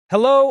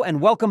Hello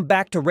and welcome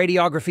back to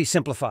Radiography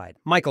Simplified.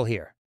 Michael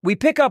here. We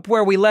pick up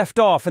where we left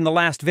off in the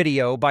last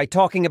video by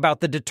talking about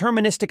the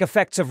deterministic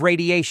effects of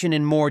radiation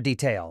in more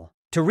detail.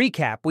 To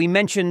recap, we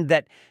mentioned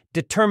that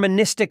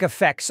deterministic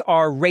effects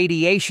are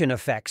radiation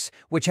effects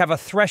which have a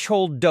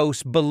threshold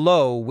dose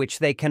below which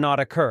they cannot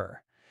occur.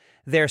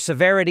 Their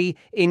severity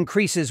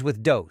increases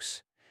with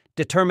dose.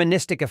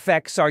 Deterministic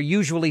effects are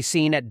usually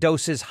seen at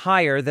doses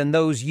higher than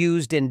those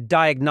used in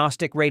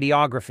diagnostic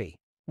radiography.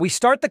 We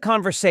start the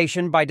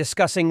conversation by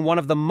discussing one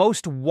of the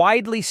most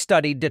widely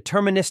studied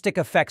deterministic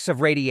effects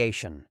of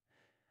radiation: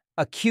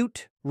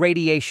 acute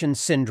radiation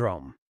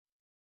syndrome.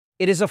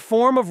 It is a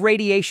form of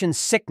radiation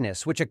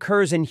sickness which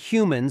occurs in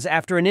humans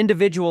after an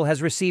individual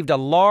has received a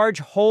large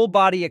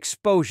whole-body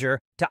exposure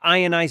to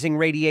ionizing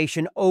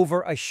radiation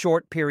over a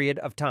short period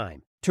of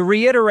time. To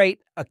reiterate,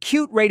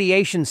 acute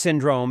radiation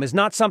syndrome is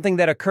not something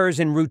that occurs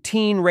in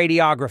routine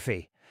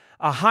radiography.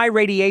 A high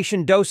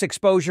radiation dose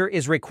exposure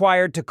is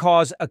required to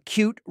cause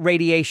acute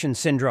radiation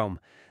syndrome.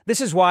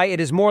 This is why it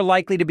is more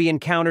likely to be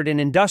encountered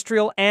in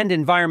industrial and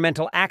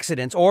environmental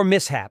accidents or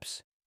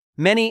mishaps.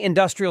 Many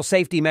industrial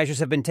safety measures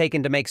have been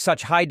taken to make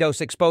such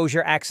high-dose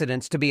exposure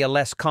accidents to be a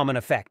less common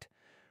effect.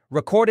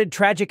 Recorded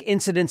tragic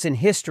incidents in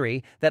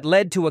history that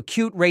led to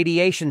acute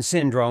radiation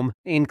syndrome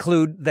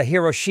include the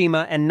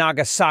Hiroshima and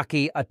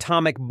Nagasaki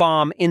atomic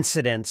bomb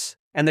incidents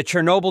and the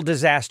Chernobyl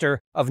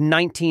disaster of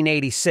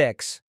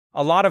 1986.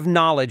 A lot of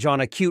knowledge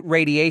on acute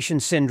radiation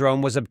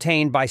syndrome was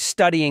obtained by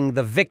studying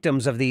the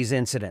victims of these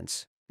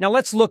incidents. Now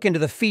let's look into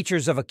the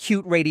features of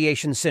acute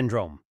radiation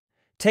syndrome.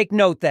 Take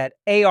note that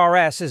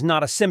ARS is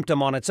not a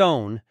symptom on its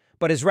own,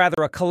 but is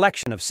rather a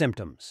collection of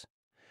symptoms.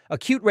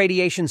 Acute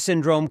radiation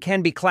syndrome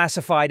can be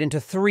classified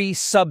into 3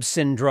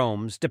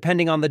 subsyndromes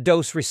depending on the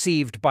dose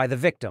received by the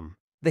victim.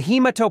 The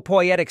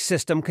hematopoietic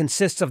system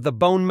consists of the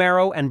bone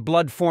marrow and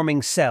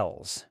blood-forming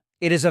cells.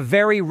 It is a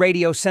very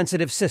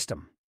radiosensitive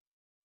system.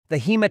 The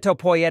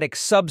hematopoietic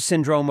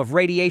subsyndrome of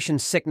radiation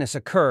sickness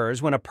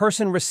occurs when a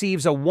person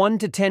receives a 1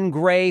 to 10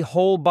 gray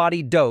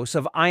whole-body dose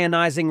of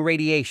ionizing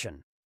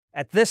radiation.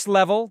 At this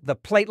level, the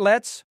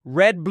platelets,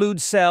 red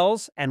blood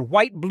cells, and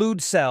white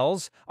blood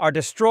cells are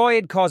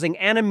destroyed, causing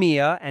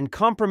anemia and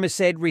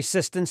compromised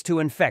resistance to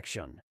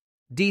infection.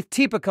 Death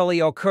typically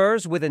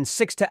occurs within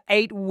 6 to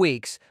 8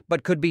 weeks,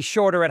 but could be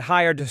shorter at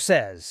higher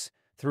doses.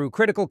 Through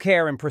critical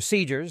care and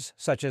procedures,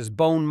 such as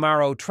bone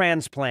marrow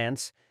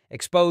transplants,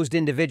 exposed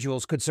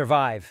individuals could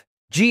survive.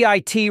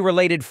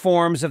 GIT-related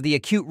forms of the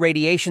acute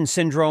radiation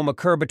syndrome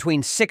occur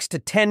between 6 to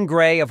 10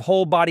 gray of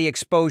whole-body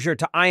exposure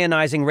to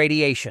ionizing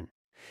radiation.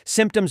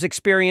 Symptoms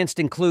experienced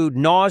include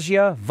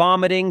nausea,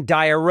 vomiting,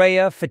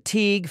 diarrhea,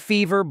 fatigue,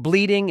 fever,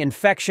 bleeding,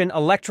 infection,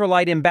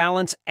 electrolyte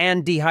imbalance,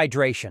 and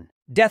dehydration.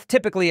 Death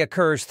typically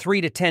occurs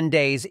 3 to 10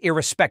 days,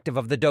 irrespective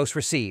of the dose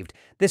received.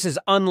 This is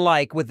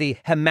unlike with the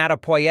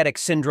hematopoietic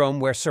syndrome,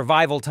 where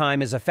survival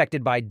time is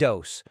affected by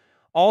dose.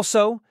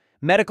 Also,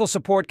 medical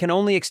support can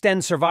only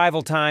extend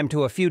survival time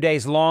to a few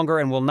days longer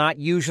and will not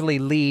usually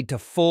lead to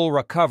full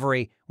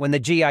recovery when the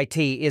GIT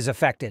is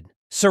affected.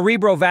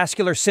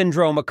 Cerebrovascular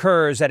syndrome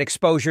occurs at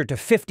exposure to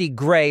 50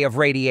 gray of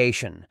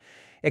radiation.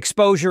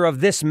 Exposure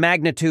of this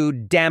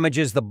magnitude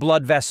damages the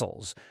blood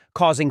vessels,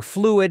 causing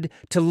fluid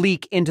to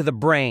leak into the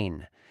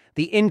brain.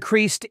 The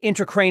increased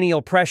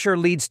intracranial pressure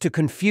leads to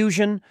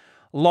confusion,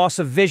 loss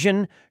of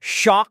vision,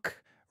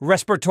 shock,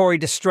 respiratory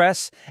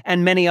distress,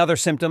 and many other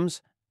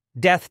symptoms.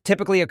 Death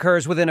typically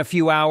occurs within a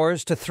few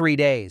hours to 3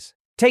 days.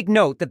 Take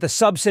note that the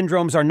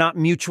subsyndromes are not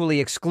mutually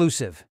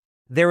exclusive.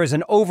 There is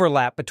an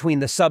overlap between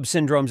the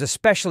subsyndromes,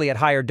 especially at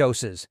higher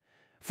doses.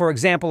 For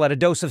example, at a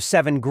dose of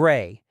 7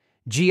 gray,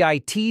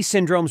 GIT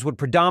syndromes would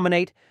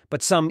predominate,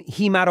 but some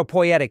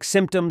hematopoietic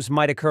symptoms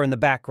might occur in the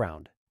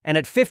background. And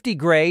at 50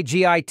 gray,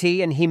 GIT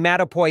and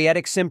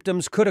hematopoietic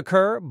symptoms could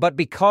occur, but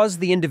because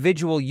the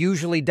individual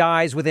usually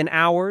dies within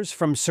hours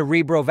from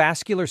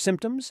cerebrovascular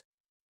symptoms,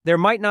 there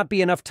might not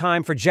be enough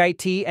time for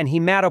GIT and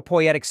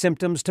hematopoietic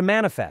symptoms to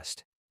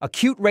manifest.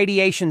 Acute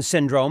radiation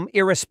syndrome,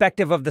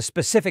 irrespective of the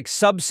specific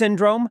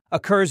subsyndrome,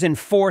 occurs in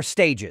 4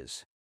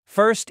 stages.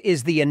 First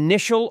is the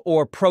initial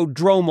or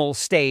prodromal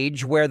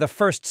stage, where the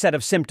first set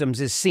of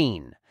symptoms is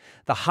seen.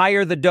 The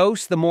higher the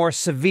dose, the more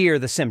severe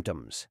the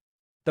symptoms.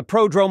 The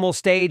prodromal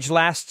stage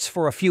lasts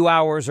for a few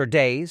hours or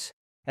days,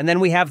 and then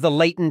we have the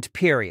latent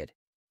period.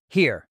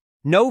 Here,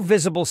 no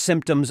visible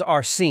symptoms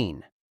are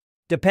seen.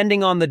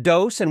 Depending on the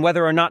dose and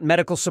whether or not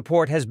medical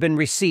support has been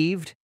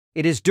received,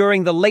 it is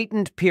during the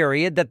latent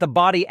period that the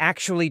body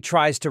actually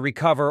tries to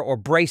recover or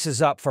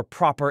braces up for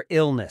proper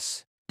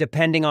illness.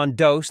 Depending on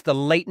dose, the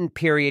latent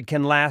period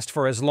can last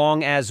for as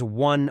long as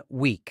 1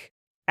 week.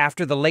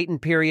 After the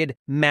latent period,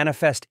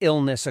 manifest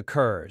illness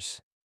occurs.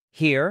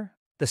 Here,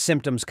 the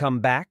symptoms come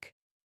back,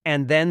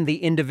 and then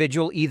the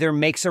individual either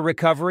makes a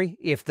recovery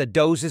if the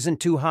dose isn't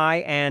too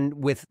high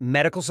and with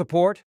medical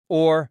support,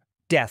 or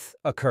death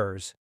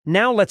occurs.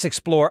 Now let's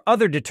explore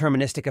other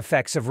deterministic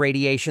effects of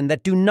radiation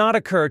that do not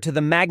occur to the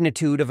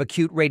magnitude of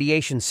acute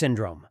radiation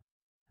syndrome.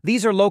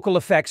 These are local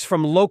effects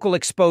from local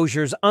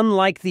exposures,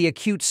 unlike the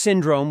acute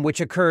syndrome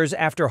which occurs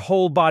after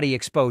whole-body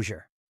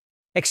exposure.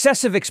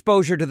 Excessive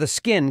exposure to the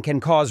skin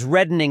can cause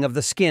reddening of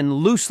the skin,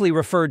 loosely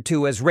referred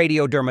to as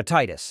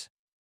radiodermatitis,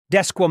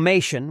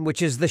 desquamation, which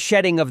is the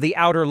shedding of the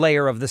outer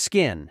layer of the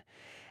skin,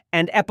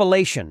 and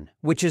epilation,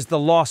 which is the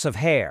loss of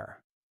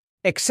hair.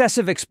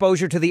 Excessive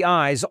exposure to the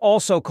eyes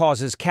also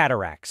causes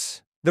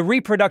cataracts. The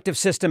reproductive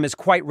system is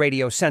quite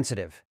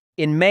radiosensitive.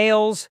 In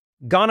males,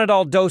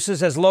 gonadal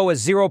doses as low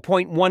as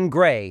 0.1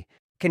 gray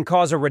can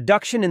cause a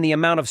reduction in the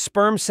amount of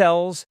sperm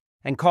cells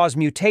and cause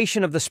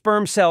mutation of the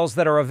sperm cells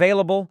that are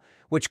available,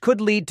 which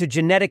could lead to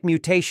genetic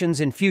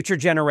mutations in future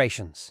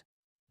generations.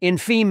 In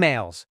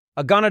females,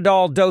 a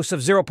gonadal dose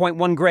of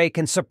 0.1 gray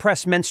can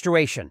suppress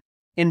menstruation.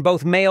 In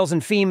both males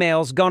and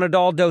females,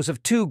 gonadal dose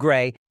of 2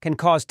 gray can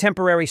cause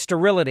temporary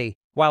sterility,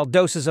 while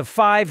doses of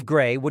 5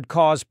 gray would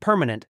cause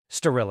permanent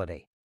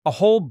sterility. A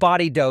whole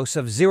body dose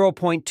of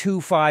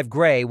 0.25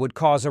 gray would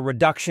cause a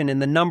reduction in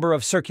the number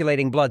of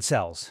circulating blood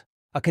cells,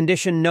 a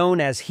condition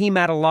known as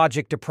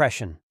hematologic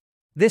depression.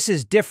 This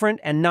is different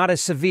and not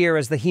as severe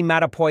as the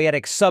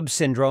hematopoietic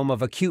subsyndrome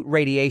of acute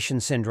radiation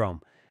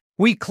syndrome.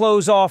 We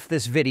close off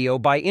this video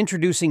by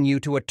introducing you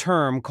to a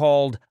term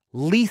called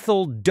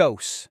lethal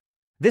dose.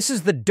 This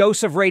is the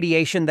dose of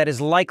radiation that is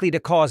likely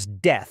to cause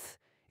death.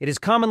 It is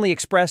commonly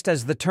expressed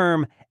as the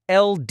term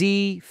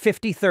LD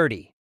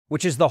 5030,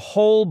 which is the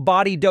whole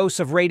body dose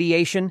of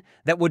radiation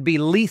that would be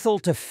lethal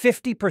to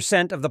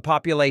 50% of the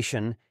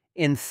population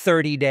in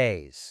 30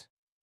 days.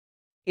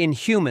 In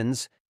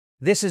humans,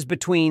 this is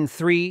between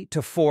 3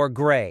 to 4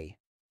 gray.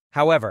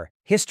 However,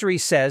 history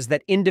says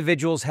that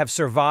individuals have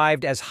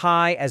survived as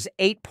high as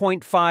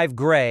 8.5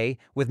 gray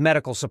with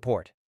medical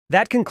support.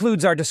 That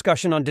concludes our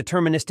discussion on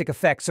deterministic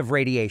effects of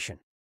radiation.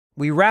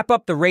 We wrap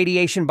up the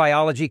radiation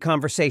biology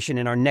conversation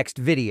in our next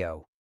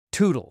video.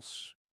 Toodles.